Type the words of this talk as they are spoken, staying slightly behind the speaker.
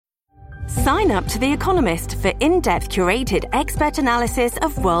Sign up to The Economist for in-depth curated expert analysis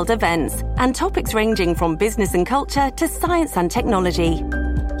of world events and topics ranging from business and culture to science and technology.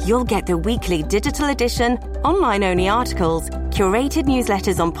 You'll get the weekly digital edition, online-only articles, curated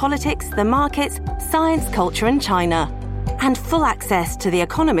newsletters on politics, the markets, science, culture and China, and full access to The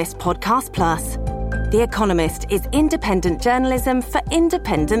Economist Podcast Plus. The Economist is independent journalism for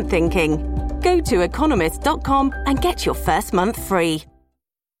independent thinking. Go to economist.com and get your first month free.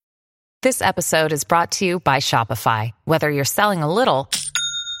 This episode is brought to you by Shopify. Whether you're selling a little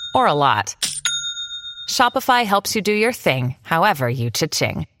or a lot, Shopify helps you do your thing, however you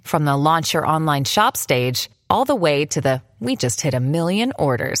cha-ching. From the launch your online shop stage, all the way to the we just hit 1 million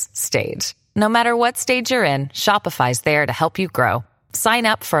orders stage. No matter what stage you're in, Shopify's there to help you grow. Sign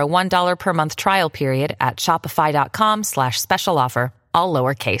up for a $1 per month trial period at shopify.com/special offer, all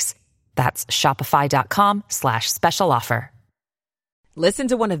lowercase. That's shopify.com/special offer. Listen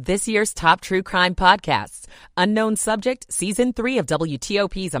to one of this year's top true crime podcasts. Unknown Subject, Season 3 of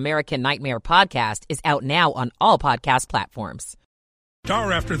WTOP's American Nightmare podcast is out now on all podcast platforms.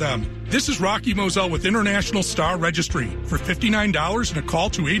 Star after them. This is Rocky Moselle with International Star Registry. For $59 and a call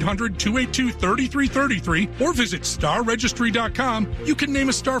to 800-282-3333 or visit starregistry.com, you can name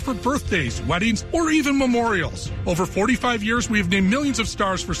a star for birthdays, weddings, or even memorials. Over 45 years, we have named millions of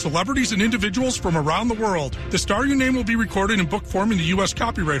stars for celebrities and individuals from around the world. The star you name will be recorded in book form in the U.S.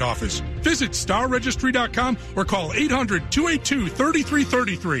 Copyright Office. Visit starregistry.com or call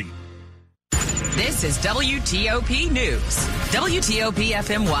 800-282-3333. This is WTOP News. WTOP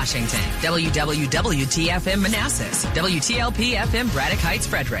FM Washington. WWWT-FM Manassas. WTLP FM Braddock Heights,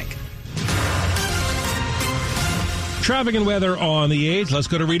 Frederick. Traffic and weather on the 8th. Let's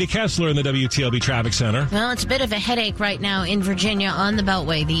go to Rita Kessler in the WTLB Traffic Center. Well, it's a bit of a headache right now in Virginia on the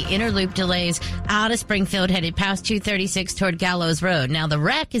Beltway. The inner loop delays out of Springfield headed past 236 toward Gallows Road. Now, the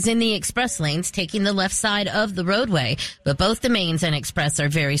wreck is in the express lanes taking the left side of the roadway, but both the mains and express are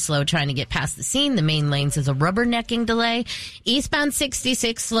very slow trying to get past the scene. The main lanes is a rubbernecking delay. Eastbound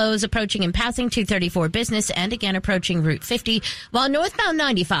 66 slows approaching and passing 234 Business and again approaching Route 50, while northbound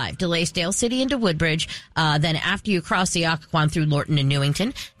 95 delays Dale City into Woodbridge. Then after you cross the Occoquan through Lorton and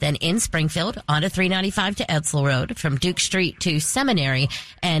Newington, then in Springfield onto 395 to Edsel Road, from Duke Street to Seminary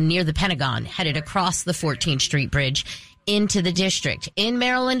and near the Pentagon, headed across the 14th Street Bridge into the district. In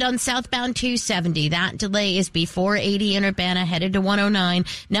Maryland on southbound 270, that delay is before 80 in Urbana, headed to 109.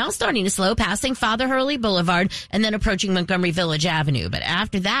 Now starting to slow, passing Father Hurley Boulevard and then approaching Montgomery Village Avenue. But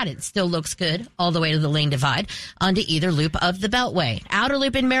after that, it still looks good all the way to the lane divide onto either loop of the Beltway. Outer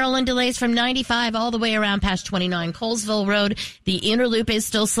loop in Maryland delays from 95 all the way around past 29 Colesville Road. The inner loop is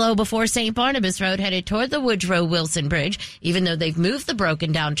still slow before St. Barnabas Road, headed toward the Woodrow Wilson Bridge, even though they've moved the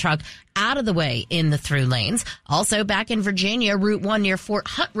broken down truck out of the way in the through lanes. Also back in Virginia, Route 1 near Fort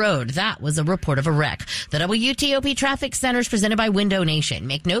Hutt Road. That was a report of a wreck. The WTOP Traffic Center is presented by Window Nation.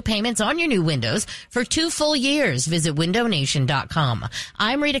 Make no payments on your new windows for 2 full years. Visit windownation.com.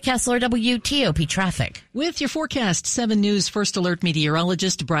 I'm Rita Kessler, WTOP Traffic. With your forecast, 7 News First Alert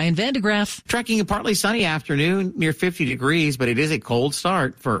meteorologist Brian Vandegraff. Tracking a partly sunny afternoon, near 50 degrees, but it is a cold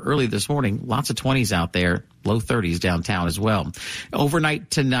start for early this morning. Lots of 20s out there. Low 30s downtown as well. Overnight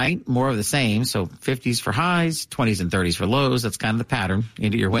tonight, more of the same. So 50s for highs, 20s and 30s for lows. That's kind of the pattern.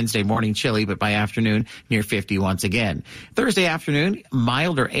 Into your Wednesday morning chilly, but by afternoon, near 50 once again. Thursday afternoon,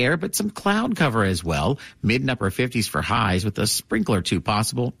 milder air, but some cloud cover as well. Mid and upper 50s for highs with a sprinkle or two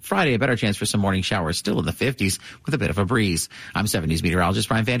possible. Friday, a better chance for some morning showers, still in the 50s with a bit of a breeze. I'm 7 News meteorologist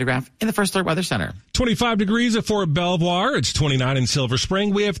Brian Vandegraff in the First Alert Weather Center. 25 degrees at Fort Belvoir. It's 29 in Silver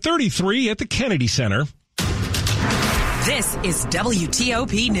Spring. We have 33 at the Kennedy Center. This is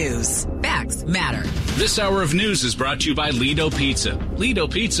WTOP News. Facts matter. This hour of news is brought to you by Lido Pizza. Lido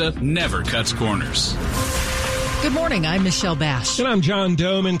Pizza never cuts corners. Good morning. I'm Michelle Bash. And I'm John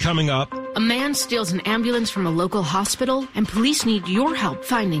Doman. Coming up, a man steals an ambulance from a local hospital, and police need your help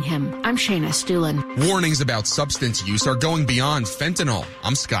finding him. I'm Shayna Stulin. Warnings about substance use are going beyond fentanyl.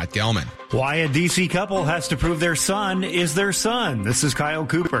 I'm Scott Gelman. Why a D.C. couple has to prove their son is their son. This is Kyle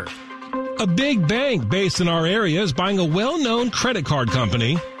Cooper. A big bank based in our area is buying a well-known credit card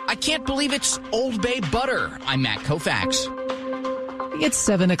company. I can't believe it's Old Bay Butter. I'm Matt Koufax. It's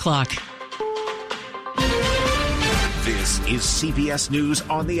 7 o'clock. This is CBS News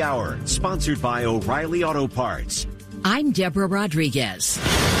on the Hour, sponsored by O'Reilly Auto Parts. I'm Deborah Rodriguez.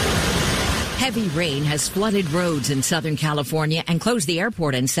 Heavy rain has flooded roads in Southern California and closed the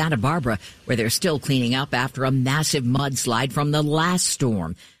airport in Santa Barbara, where they're still cleaning up after a massive mudslide from the last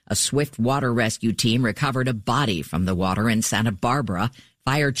storm. A swift water rescue team recovered a body from the water in Santa Barbara.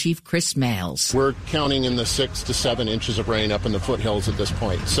 Fire Chief Chris Males. We're counting in the 6 to 7 inches of rain up in the foothills at this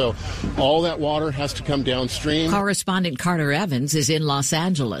point. So all that water has to come downstream. Correspondent Carter Evans is in Los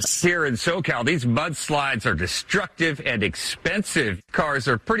Angeles. Here in SoCal, these mudslides are destructive and expensive. Cars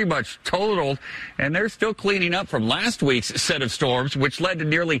are pretty much totaled, and they're still cleaning up from last week's set of storms, which led to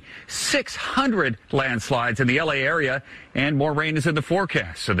nearly 600 landslides in the L.A. area, and more rain is in the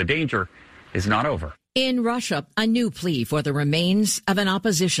forecast, so the danger is not over. In Russia, a new plea for the remains of an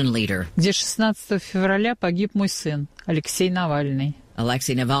opposition leader. Где 16 февраля погиб мой сын, Алексей Навальный.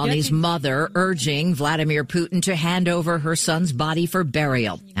 Alexei Navalny's mother urging Vladimir Putin to hand over her son's body for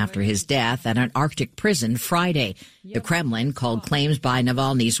burial after his death at an Arctic prison Friday. The Kremlin called claims by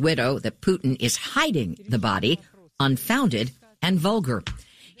Navalny's widow that Putin is hiding the body unfounded and vulgar.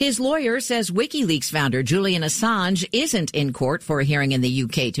 His lawyer says WikiLeaks founder Julian Assange isn't in court for a hearing in the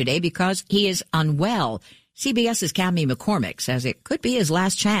UK today because he is unwell. CBS's Cami McCormick says it could be his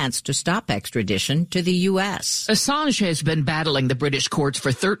last chance to stop extradition to the U.S. Assange has been battling the British courts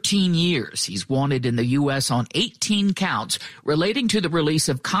for 13 years. He's wanted in the U.S. on 18 counts relating to the release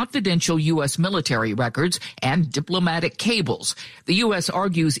of confidential U.S. military records and diplomatic cables. The U.S.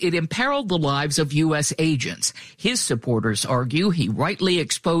 argues it imperiled the lives of U.S. agents. His supporters argue he rightly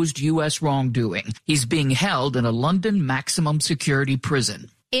exposed U.S. wrongdoing. He's being held in a London maximum security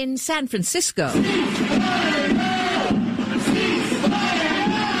prison. In San Francisco,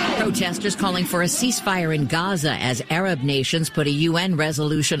 protesters calling for a ceasefire in Gaza as Arab nations put a UN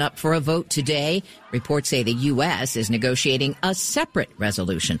resolution up for a vote today. Reports say the U.S. is negotiating a separate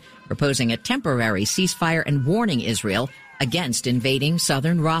resolution, proposing a temporary ceasefire and warning Israel against invading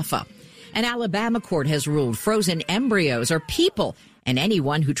southern Rafah. An Alabama court has ruled frozen embryos are people, and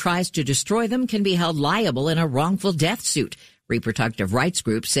anyone who tries to destroy them can be held liable in a wrongful death suit. Reproductive rights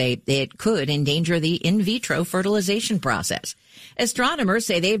groups say it could endanger the in vitro fertilization process. Astronomers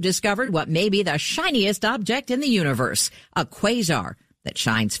say they've discovered what may be the shiniest object in the universe, a quasar that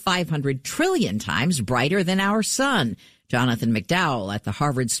shines 500 trillion times brighter than our sun. Jonathan McDowell at the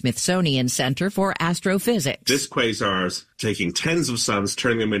Harvard-Smithsonian Center for Astrophysics. This quasar is taking tens of suns,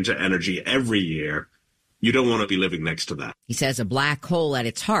 turning them into energy every year. You don't want to be living next to that. He says a black hole at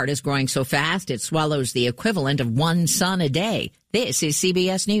its heart is growing so fast it swallows the equivalent of one sun a day. This is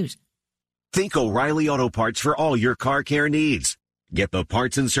CBS News. Think O'Reilly Auto Parts for all your car care needs. Get the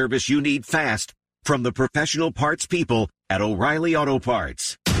parts and service you need fast from the professional parts people at O'Reilly Auto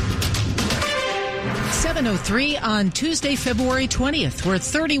Parts. 7:03 on Tuesday, February 20th. We're at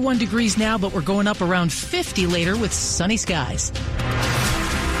 31 degrees now, but we're going up around 50 later with sunny skies.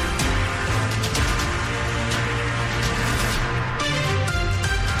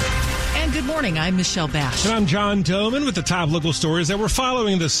 Good morning. I'm Michelle Bash. And I'm John Doman with the top local stories that we're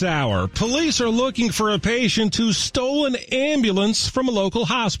following this hour. Police are looking for a patient who stole an ambulance from a local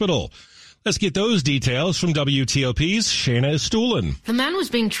hospital. Let's get those details from WTOP's Shayna Estulin. The man was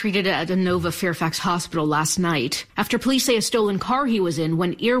being treated at a Nova Fairfax hospital last night after police say a stolen car he was in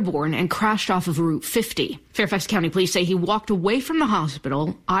went airborne and crashed off of Route 50. Fairfax County police say he walked away from the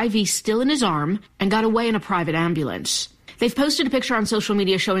hospital, IV still in his arm, and got away in a private ambulance. They've posted a picture on social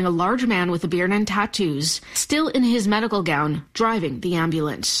media showing a large man with a beard and tattoos, still in his medical gown, driving the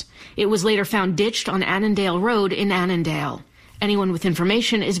ambulance. It was later found ditched on Annandale Road in Annandale. Anyone with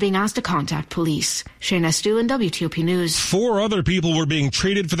information is being asked to contact police. Shane Estulin, WTOP News. 4 other people were being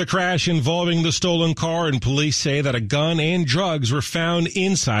treated for the crash involving the stolen car, and police say that a gun and drugs were found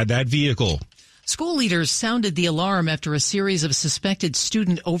inside that vehicle. School leaders sounded the alarm after a series of suspected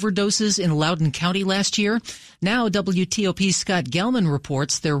student overdoses in Loudoun County last year. Now, WTOP's Scott Gelman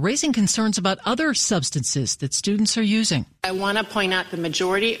reports they're raising concerns about other substances that students are using. I want to point out the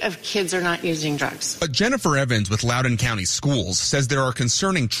majority of kids are not using drugs. But Jennifer Evans with Loudoun County Schools says there are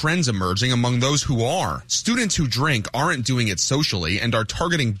concerning trends emerging among those who are. Students who drink aren't doing it socially and are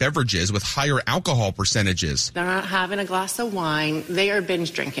targeting beverages with higher alcohol percentages. They're not having a glass of wine. They are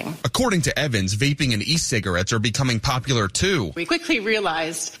binge drinking. According to Evans, vaping and e-cigarettes are becoming popular too. We quickly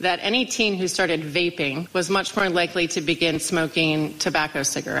realized that any teen who started vaping was much more likely to begin smoking tobacco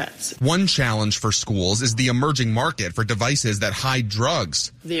cigarettes. One challenge for schools is the emerging market for devices that hide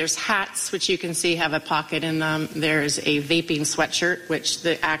drugs. There's hats, which you can see have a pocket in them. There's a vaping sweatshirt, which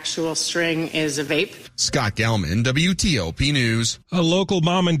the actual string is a vape. Scott Gelman, WTOP News. A local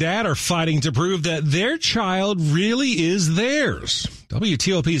mom and dad are fighting to prove that their child really is theirs.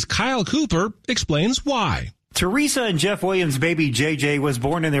 WTOP's Kyle Cooper explains why. Teresa and Jeff Williams' baby JJ was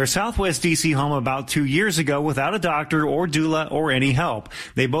born in their Southwest D.C. home about 2 years ago without a doctor or doula or any help.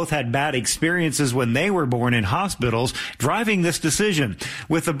 They both had bad experiences when they were born in hospitals, driving this decision.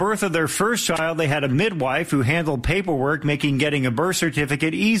 With the birth of their first child, they had a midwife who handled paperwork, making getting a birth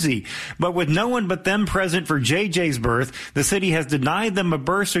certificate easy. But with no one but them present for JJ's birth, the city has denied them a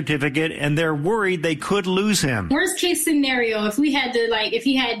birth certificate, and they're worried they could lose him. Worst case scenario, if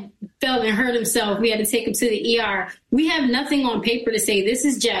he had fell and hurt himself, we had to take him to the ER. We have nothing on paper to say this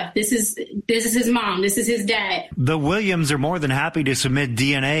is Jeff, this is his mom, this is his dad. The Williams are more than happy to submit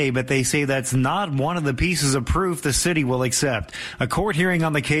DNA, but they say that's not one of the pieces of proof the city will accept. A court hearing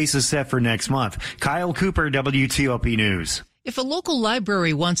on the case is set for next month. Kyle Cooper, WTOP News. If a local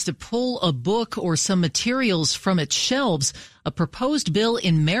library wants to pull a book or some materials from its shelves, a proposed bill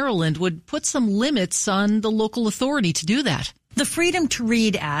in Maryland would put some limits on the local authority to do that. The Freedom to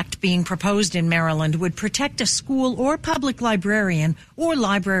Read Act being proposed in Maryland would protect a school or public librarian or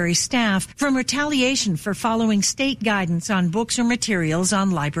library staff from retaliation for following state guidance on books or materials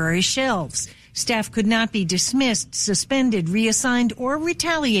on library shelves. Staff could not be dismissed, suspended, reassigned, or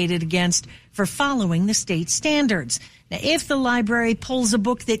retaliated against for following the state standards. Now, if the library pulls a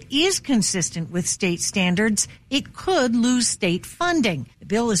book that is consistent with state standards, it could lose state funding. The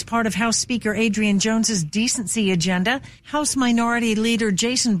bill is part of House Speaker Adrian Jones's decency agenda. House Minority Leader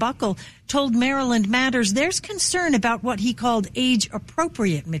Jason Buckle told Maryland Matters there's concern about what he called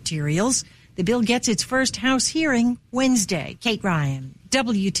age-appropriate materials. The bill gets its first House hearing Wednesday. Kate Ryan,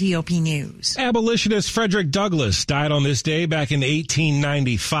 WTOP News. Abolitionist Frederick Douglass died on this day back in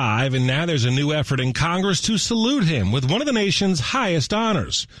 1895, and now there's a new effort in Congress to salute him with one of the nation's highest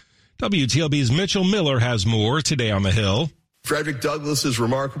honors. WTOP's Mitchell Miller has more today on the Hill. Frederick Douglass's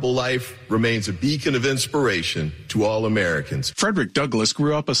remarkable life remains a beacon of inspiration to all Americans. Frederick Douglass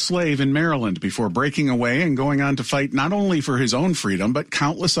grew up a slave in Maryland before breaking away and going on to fight not only for his own freedom, but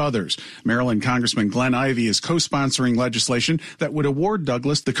countless others. Maryland Congressman Glenn Ivey is co-sponsoring legislation that would award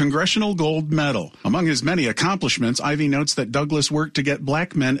Douglass the Congressional Gold Medal. Among his many accomplishments, Ivey notes that Douglass worked to get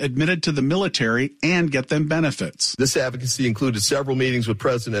black men admitted to the military and get them benefits. This advocacy included several meetings with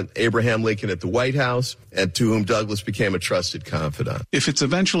President Abraham Lincoln at the White House, and to whom Douglass became a trusted confidant. If it's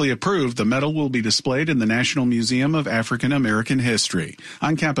eventually approved, the medal will be displayed in the National Museum of African American History.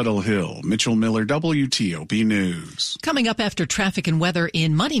 On Capitol Hill, Mitchell Miller, WTOP News. Coming up after traffic and weather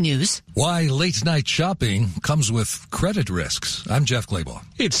in Money News. Why late night shopping comes with credit risks. I'm Jeff Claybaugh.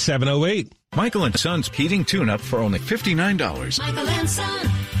 It's 7:08. Michael and Son's heating tune-up for only $59. Michael and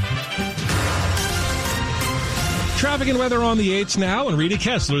Son. Traffic and weather on the 8s now, and Rita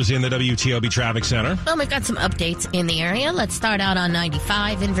Kessler's in the WTOP Traffic Center. Well, we've got some updates in the area. Let's start out on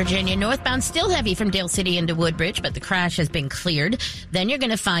 95 in Virginia. Northbound still heavy from Dale City into Woodbridge, but the crash has been cleared. Then you're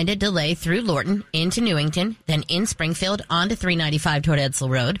going to find a delay through Lorton into Newington, then in Springfield onto 395 toward Edsel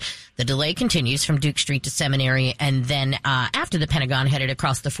Road. The delay continues from Duke Street to Seminary, and then after the Pentagon headed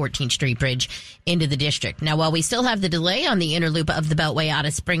across the 14th Street Bridge into the district. Now, while we still have the delay on the inner loop of the Beltway out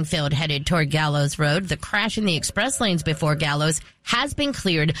of Springfield headed toward Gallows Road, the crash in the express lanes before Gallows has been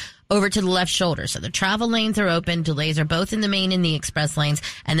cleared over to the left shoulder. So the travel lanes are open. Delays are both in the main and the express lanes.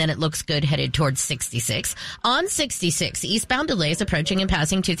 And then it looks good headed towards 66. On 66, eastbound delays approaching and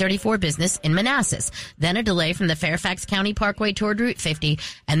passing 234 Business in Manassas. Then a delay from the Fairfax County Parkway toward Route 50.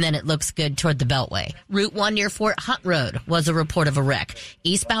 And then it looks good toward the Beltway. Route 1 near Fort Hunt Road was a report of a wreck.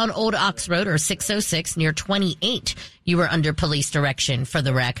 Eastbound Old Ox Road or 606 near 28. You were under police direction for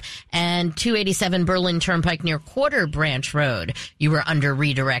the wreck. And 287 Berlin Turnpike near Quarter Branch Road. You were under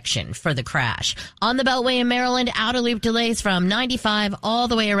redirection for the crash. On the Beltway in Maryland, outer loop delays from 95 all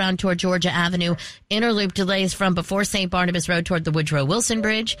the way around toward Georgia Avenue. Inner loop delays from before St. Barnabas Road toward the Woodrow Wilson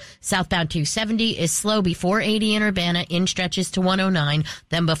Bridge. Southbound 270 is slow before 80 in Urbana, in stretches to 109.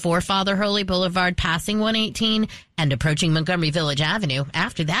 Then before Father Hurley Boulevard, passing 118 and approaching Montgomery Village Avenue.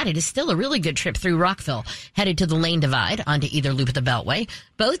 After that, it is still a really good trip through Rockville, headed to the lane divide onto either loop of the Beltway.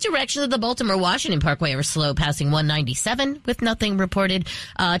 Both directions of the Baltimore-Washington Parkway are slow, passing 197 with nothing reported.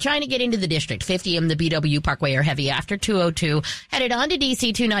 Trying to get into the district, 50 and the BW Parkway are heavy after 202. Headed on to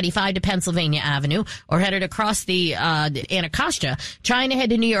DC 295 to Pennsylvania Avenue, or headed across the Anacostia, trying to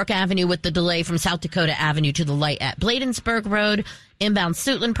head to New York Avenue with the delay from South Dakota Avenue to the light at Bladensburg Road. Inbound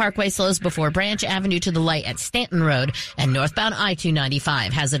Suitland Parkway slows before Branch Avenue to the light at Stanton Road, and northbound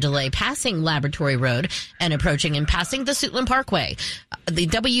I-295 has a delay passing Laboratory Road and approaching and passing the Suitland Parkway. The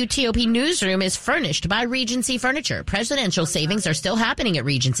WTOP newsroom is furnished by Regency Furniture. Presidential savings are still happening at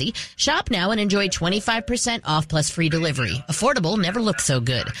Regency. Shop now and enjoy 25% off plus free delivery. Affordable never looked so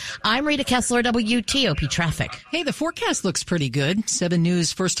good. I'm Rita Kessler, WTOP Traffic. Hey, the forecast looks pretty good. 7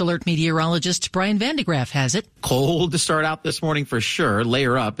 News First Alert meteorologist Brian Vandegraff has it. Cold to start out this morning for sure.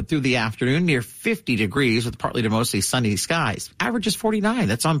 Layer up, but through the afternoon, near 50 degrees with partly to mostly sunny skies. Average is 49.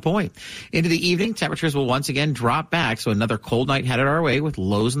 That's on point. Into the evening, temperatures will once again drop back, so another cold night headed our way with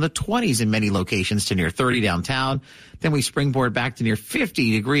lows in the 20s in many locations to near 30 downtown. Then we springboard back to near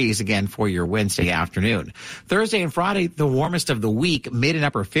 50 degrees again for your Wednesday afternoon. Thursday and Friday, the warmest of the week, mid and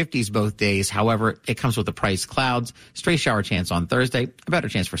upper 50s both days. However, it comes with the price clouds. Stray shower chance on Thursday, a better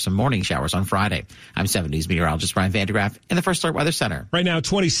chance for some morning showers on Friday. I'm 7 News meteorologist Brian Vandegraff in the First Alert Weather Center. Right now,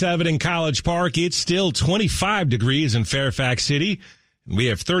 27 in College Park. It's still 25 degrees in Fairfax City. We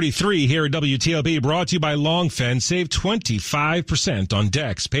have 33 here at WTOP, brought to you by Long Fence. Save 25% on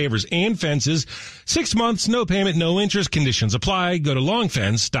decks, pavers, and fences. 6 months, no payment, no interest. Conditions apply. Go to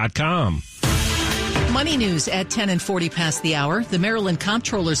longfence.com. Money news at 10 and 40 past the hour. The Maryland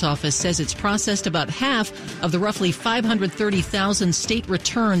Comptroller's Office says it's processed about half of the roughly 530,000 state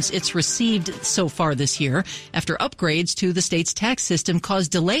returns it's received so far this year after upgrades to the state's tax system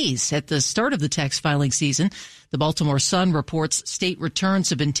caused delays at the start of the tax filing season. The Baltimore Sun reports state returns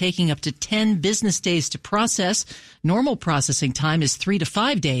have been taking up to 10 business days to process. Normal processing time is 3 to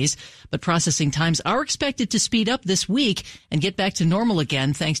 5 days, but processing times are expected to speed up this week and get back to normal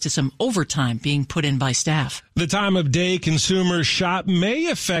again thanks to some overtime being put in by staff. The time of day consumers shop may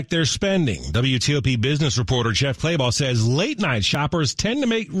affect their spending. WTOP business reporter Jeff Clayball says late-night shoppers tend to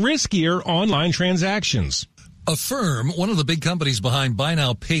make riskier online transactions. Affirm, one of the big companies behind buy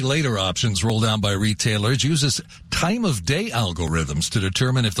now, pay later options rolled out by retailers, uses time of day algorithms to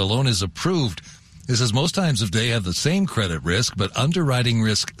determine if the loan is approved. It says most times of day have the same credit risk, but underwriting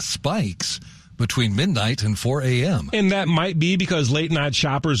risk spikes between midnight and 4 a.m. And that might be because late night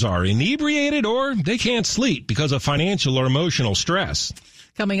shoppers are inebriated or they can't sleep because of financial or emotional stress.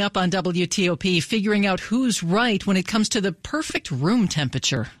 Coming up on WTOP, figuring out who's right when it comes to the perfect room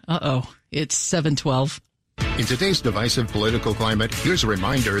temperature. It's 7:12. In today's divisive political climate, here's a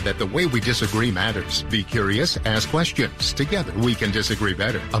reminder that the way we disagree matters. Be curious, ask questions. Together, we can disagree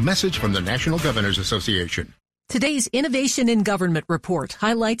better. A message from the National Governors Association. Today's Innovation in Government report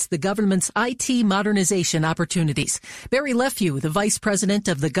highlights the government's IT modernization opportunities. Barry Lefew, the vice president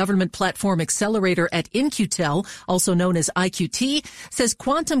of the Government Platform Accelerator at InQtel, also known as IQT, says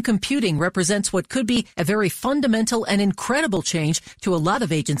quantum computing represents what could be a very fundamental and incredible change to a lot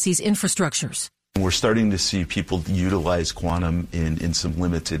of agencies' infrastructures. We're starting to see people utilize quantum in some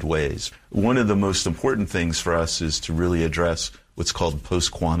limited ways. One of the most important things for us is to really address what's called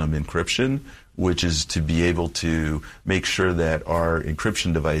post-quantum encryption, which is to be able to make sure that our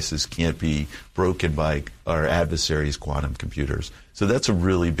encryption devices can't be broken by our adversaries' quantum computers. So that's a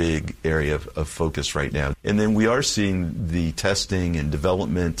really big area of focus right now. And then we are seeing the testing and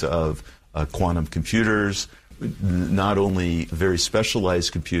development of quantum computers, not only very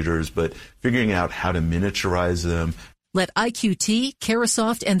specialized computers, but figuring out how to miniaturize them. Let IQT,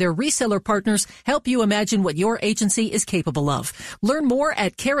 Carahsoft, and their reseller partners help you imagine what your agency is capable of. Learn more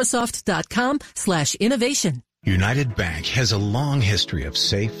at Carahsoft.com/innovation. United Bank has a long history of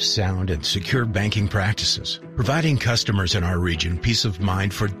safe, sound, and secure banking practices, providing customers in our region peace of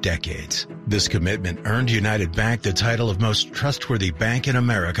mind for decades. This commitment earned United Bank the title of Most Trustworthy Bank in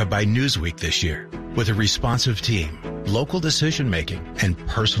America by Newsweek this year. With a responsive team, local decision-making, and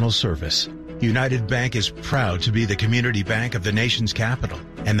personal service, United Bank is proud to be the community bank of the nation's capital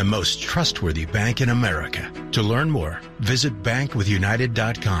and the most trustworthy bank in America. To learn more, visit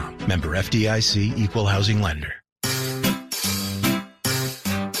bankwithunited.com. Member FDIC, Equal Housing Lender.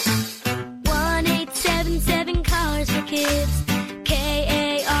 1-877 Cars for Kids.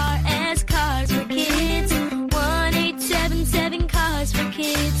 KARS Cars for Kids. 1-877 Cars for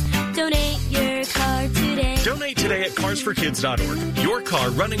Kids. Donate your car today. Donate today at carsforkids.org. Your car,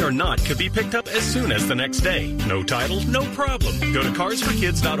 running or not, could be picked up as soon as the next day. No title, no problem. Go to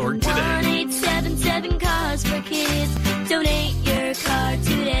carsforkids.org today. 1-877 Cars for Kids. Donate your car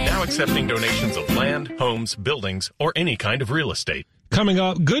today. Now accepting donations of land, homes, buildings, or any kind of real estate. Coming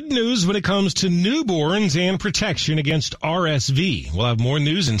up, good news when it comes to newborns and protection against RSV. We'll have more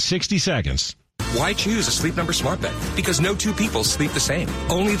news in 60 seconds. Why choose a Sleep Number smart bed? Because no two people sleep the same.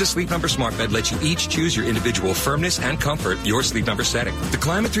 Only the Sleep Number smart bed lets you each choose your individual firmness and comfort, your Sleep Number setting. The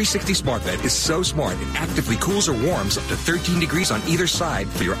Climate 360 smart bed is so smart it actively cools or warms up to 13 degrees on either side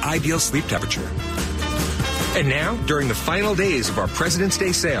for your ideal sleep temperature. And now, during the final days of our President's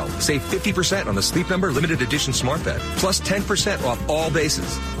Day sale, save 50% on the Sleep Number Limited Edition Smart Bed, plus 10% off all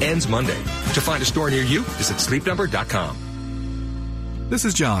bases. Ends Monday. To find a store near you, visit sleepnumber.com. This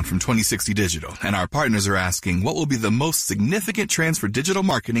is John from 2060 Digital, and our partners are asking what will be the most significant trends for digital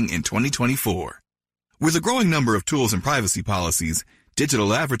marketing in 2024. With a growing number of tools and privacy policies,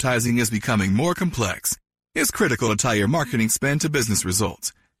 digital advertising is becoming more complex. It's critical to tie your marketing spend to business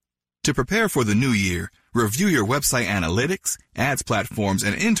results. To prepare for the new year, review your website analytics, ads platforms,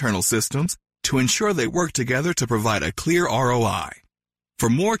 and internal systems to ensure they work together to provide a clear ROI. For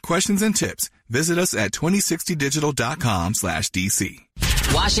more questions and tips, visit us at 2060digital.com/DC.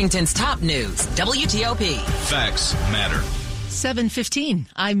 Washington's top news, WTOP. Facts matter. 7:15.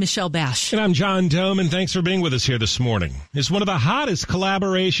 I'm Michelle Bash. And I'm John Dome, and thanks for being with us here this morning. It's one of the hottest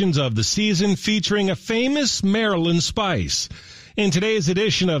collaborations of the season, featuring a famous Maryland spice. In today's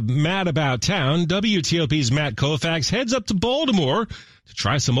edition of Mad About Town, WTOP's Matt Koufax heads up to Baltimore to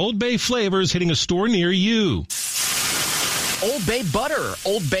try some Old Bay flavors hitting a store near you. Old Bay butter,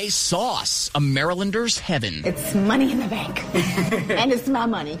 Old Bay sauce, a Marylander's heaven. It's money in the bank. And it's my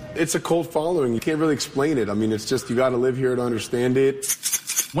money. It's a cult following. You can't really explain it. I mean, it's just you got to live here to understand it.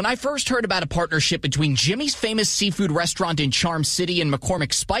 When I first heard about a partnership between Jimmy's famous seafood restaurant in Charm City and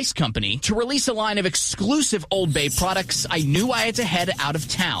McCormick Spice Company to release a line of exclusive Old Bay products, I knew I had to head out of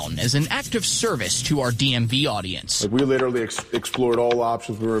town as an act of service to our DMV audience. Like, we literally explored all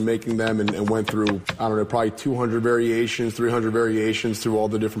options. We were making them and went through, I don't know, probably 200 variations, 300 variations through all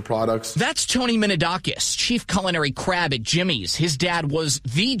the different products. That's Tony Minidakis, chief culinary crab at Jimmy's. His dad was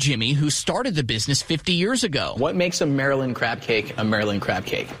the Jimmy who started the business 50 years ago. What makes a Maryland crab cake a Maryland crab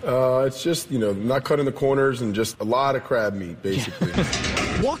cake? It's just, not cutting the corners and just a lot of crab meat, basically.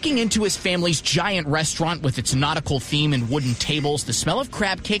 Walking into his family's giant restaurant with its nautical theme and wooden tables, the smell of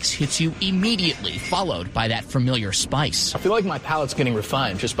crab cakes hits you immediately, followed by that familiar spice. I feel like my palate's getting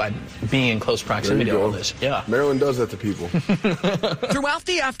refined just by being in close proximity to all this. Yeah. Maryland does that to people. Throughout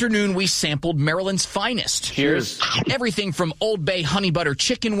the afternoon, we sampled Maryland's finest. Cheers. Everything from Old Bay honey butter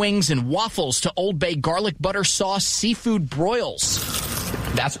chicken wings and waffles to Old Bay garlic butter sauce seafood broils.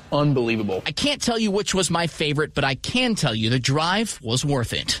 That's unbelievable. I can't tell you which was my favorite, but I can tell you the drive was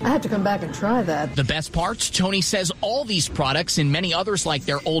worth it. I have to come back and try that. The best part, Tony says all these products and many others like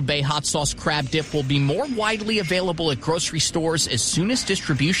their Old Bay hot sauce crab dip will be more widely available at grocery stores as soon as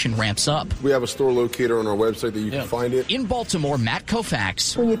distribution ramps up. We have a store locator on our website that you can find it. In Baltimore, Matt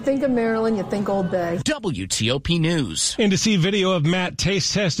Koufax. When you think of Maryland, you think Old Bay. WTOP News. And to see video of Matt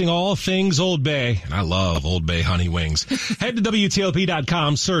taste testing all things Old Bay, and I love Old Bay honey wings, head to WTOP.com.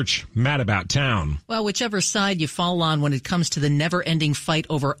 Search Mad About Town. Well, whichever side you fall on when it comes to the never-ending fight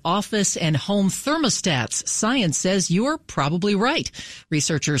over office and home thermostats, science says you're probably right.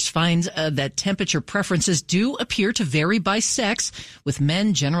 Researchers find that temperature preferences do appear to vary by sex, with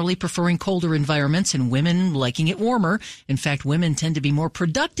men generally preferring colder environments and women liking it warmer. In fact, women tend to be more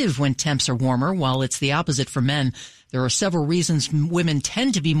productive when temps are warmer, while it's the opposite for men. There are several reasons women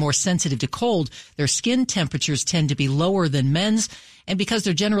tend to be more sensitive to cold. Their skin temperatures tend to be lower than men's, and because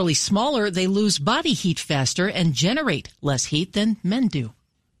they're generally smaller, they lose body heat faster and generate less heat than men do.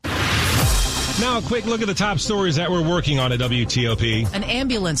 Now a quick look at the top stories that we're working on at WTOP. An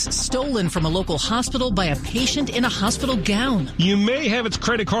ambulance stolen from a local hospital by a patient in a hospital gown. You may have its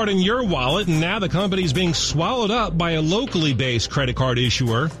credit card in your wallet, and now the company's being swallowed up by a locally based credit card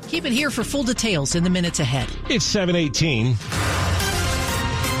issuer. Keep it here for full details in the minutes ahead. It's 7:18.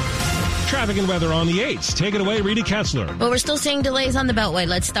 Traffic and weather on the 8s. Take it away, Rita Kessler. Well, we're still seeing delays on the Beltway.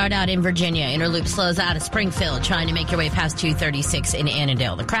 Let's start out in Virginia. Interloop slows out of Springfield, trying to make your way past 236 in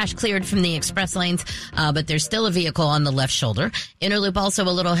Annandale. The crash cleared from the express lanes, but there's still a vehicle on the left shoulder. Interloop also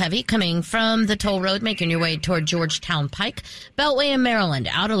a little heavy coming from the toll road, making your way toward Georgetown Pike. Beltway in Maryland,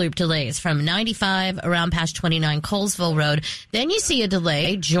 outer loop delays from 95 around past 29 Colesville Road. Then you see a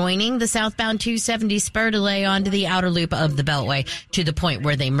delay joining the southbound 270 spur delay onto the outer loop of the Beltway to the point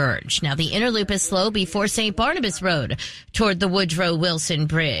where they merge. Now, the inner loop is slow before St. Barnabas Road toward the Woodrow Wilson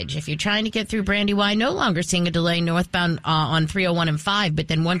Bridge. If you're trying to get through Brandywine, no longer seeing a delay northbound on 301 and 5, but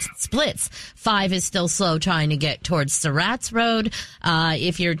then once it splits, 5 is still slow trying to get towards Surratt's Road.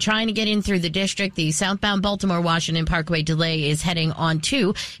 If you're trying to get in through the district, the southbound Baltimore-Washington Parkway delay is heading on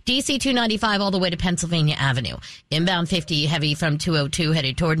to DC 295 all the way to Pennsylvania Avenue. Inbound 50 heavy from 202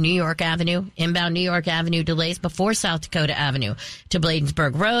 headed toward New York Avenue. Inbound New York Avenue delays before South Dakota Avenue to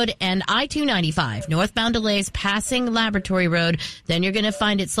Bladensburg Road, and I-295, northbound delays passing Laboratory Road. Then you're going to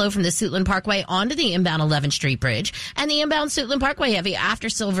find it slow from the Suitland Parkway onto the inbound 11th Street Bridge. And the inbound Suitland Parkway heavy after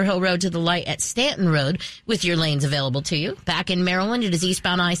Silver Hill Road to the light at Stanton Road with your lanes available to you. Back in Maryland, it is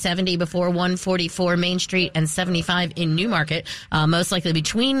eastbound I-70 before 144 Main Street and 75 in Newmarket. Most likely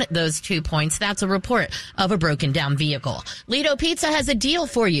between those 2 points. That's a report of a broken down vehicle. Lido Pizza has a deal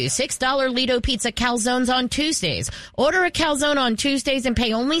for you. $6 Lido Pizza calzones on Tuesdays. Order a calzone on Tuesdays and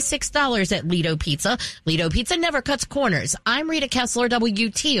pay only $6 at Lido Pizza. Lido Pizza never cuts corners. I'm Rita Kessler,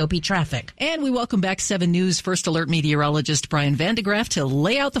 WTOP Traffic. And we welcome back 7 News First Alert meteorologist Brian Vandegraff to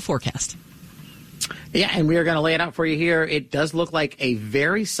lay out the forecast. Yeah, and we are going to lay it out for you here. It does look like a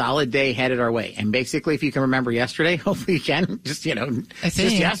very solid day headed our way. And basically, if you can remember yesterday, hopefully you can, just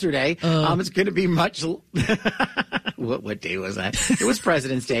yesterday, it's going to be much... What day was that? It was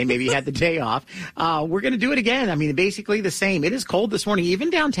President's Day. Maybe you had the day off. We're going to do it again. I mean, basically the same. It is cold this morning. Even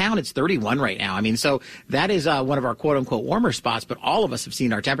downtown, it's 31 right now. I mean, so that is one of our quote-unquote warmer spots, but all of us have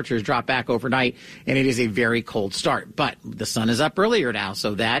seen our temperatures drop back overnight, and it is a very cold start. But the sun is up earlier now,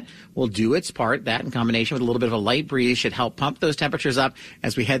 so that will do its part. That in combination with a little bit of a light breeze should help pump those temperatures up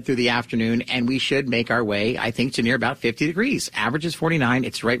as we head through the afternoon, and we should make our way, I think, to near about 50 degrees. Average is 49.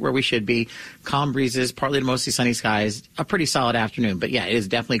 It's right where we should be. Calm breezes, partly to mostly sunny skies. A pretty solid afternoon. But yeah, it is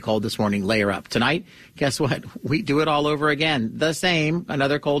definitely cold this morning. Layer up. Tonight, guess what? We do it all over again. The same.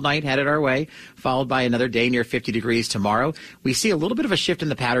 Another cold night headed our way, followed by another day near 50 degrees tomorrow. We see a little bit of a shift in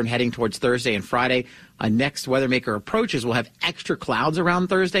the pattern heading towards Thursday and Friday. Next weather maker approaches, we'll have extra clouds around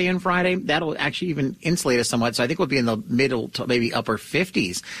Thursday and Friday. That'll actually even insulate us somewhat. So I think we'll be in the middle to maybe upper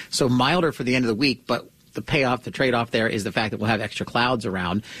 50s. So milder for the end of the week, but the payoff, the trade-off there is the fact that we'll have extra clouds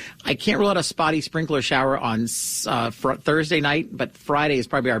around. I can't rule out a spotty sprinkler shower on Thursday night, but Friday is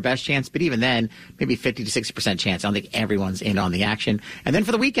probably our best chance. But even then, maybe 50 to 60% chance. I don't think everyone's in on the action. And then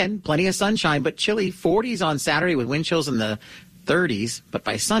for the weekend, plenty of sunshine, but chilly 40s on Saturday with wind chills in the 30s. But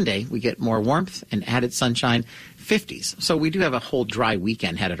by Sunday, we get more warmth and added sunshine, 50s. So we do have a whole dry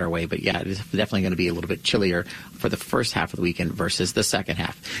weekend headed our way. But yeah, it is definitely going to be a little bit chillier for the first half of the weekend versus the second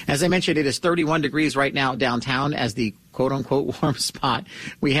half. As I mentioned, it is 31 degrees right now downtown as the quote-unquote warm spot.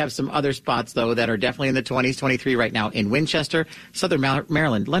 We have some other spots, though, that are definitely in the 20s, 23 right now in Winchester, Southern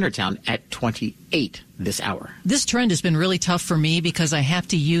Maryland, Leonardtown at 28 this hour. This trend has been really tough for me because I have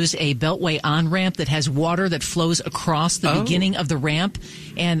to use a Beltway on-ramp that has water that flows across the beginning of the ramp.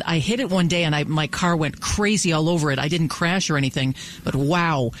 And I hit it one day and my car went crazy all over it. I didn't crash or anything, but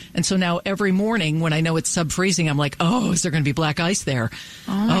wow. And so now every morning when I know it's sub-freezing, I'm like, oh, is there going to be black ice there?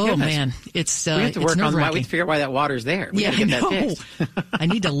 Oh man. It's we have to work on that. We have to figure out why that water's there. We I know. I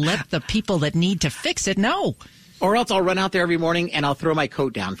need to let the people that need to fix it know. Or else I'll run out there every morning and I'll throw my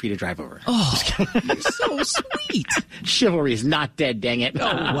coat down for you to drive over. Oh, you're so sweet. Chivalry is not dead, dang it. Oh,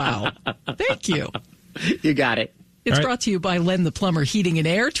 wow. Thank you. You got it. It's brought to you by Len the Plumber Heating and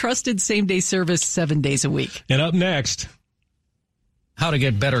Air. Trusted same-day service 7 days a week. And up next, how to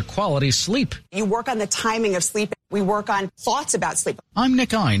get better quality sleep. You work on the timing of sleep. We work on thoughts about sleep. I'm Nick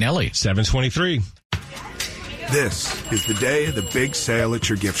Einelli. 723. This is the day of the big sale at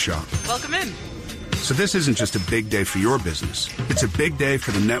your gift shop. Welcome in. So this isn't just a big day for your business. It's a big day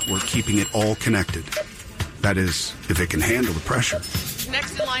for the network keeping it all connected. That is, if it can handle the pressure.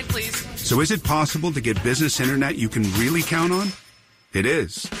 Next in line, please. So is it possible to get business internet you can really count on? It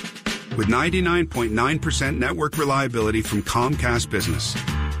is. With 99.9% network reliability from Comcast Business.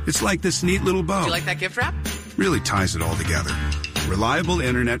 It's like this neat little bow. Do you like that gift wrap? Really ties it all together. Reliable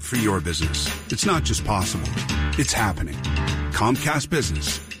internet for your business. It's not just possible. It's happening. Comcast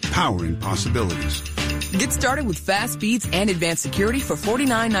Business. Powering possibilities. Get started with fast speeds and advanced security for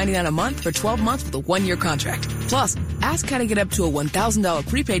 $49.99 a month for 12 months with a 1-year contract. Plus, ask how to get up to a $1,000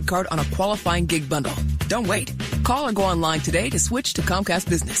 prepaid card on a qualifying gig bundle. Don't wait. Call or go online today to switch to Comcast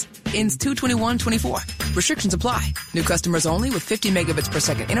Business. Ends 2/21/24. Restrictions apply. New customers only with 50 megabits per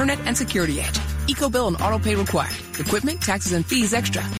second internet and security edge. EcoBill and auto pay required. Equipment, taxes, and fees extra.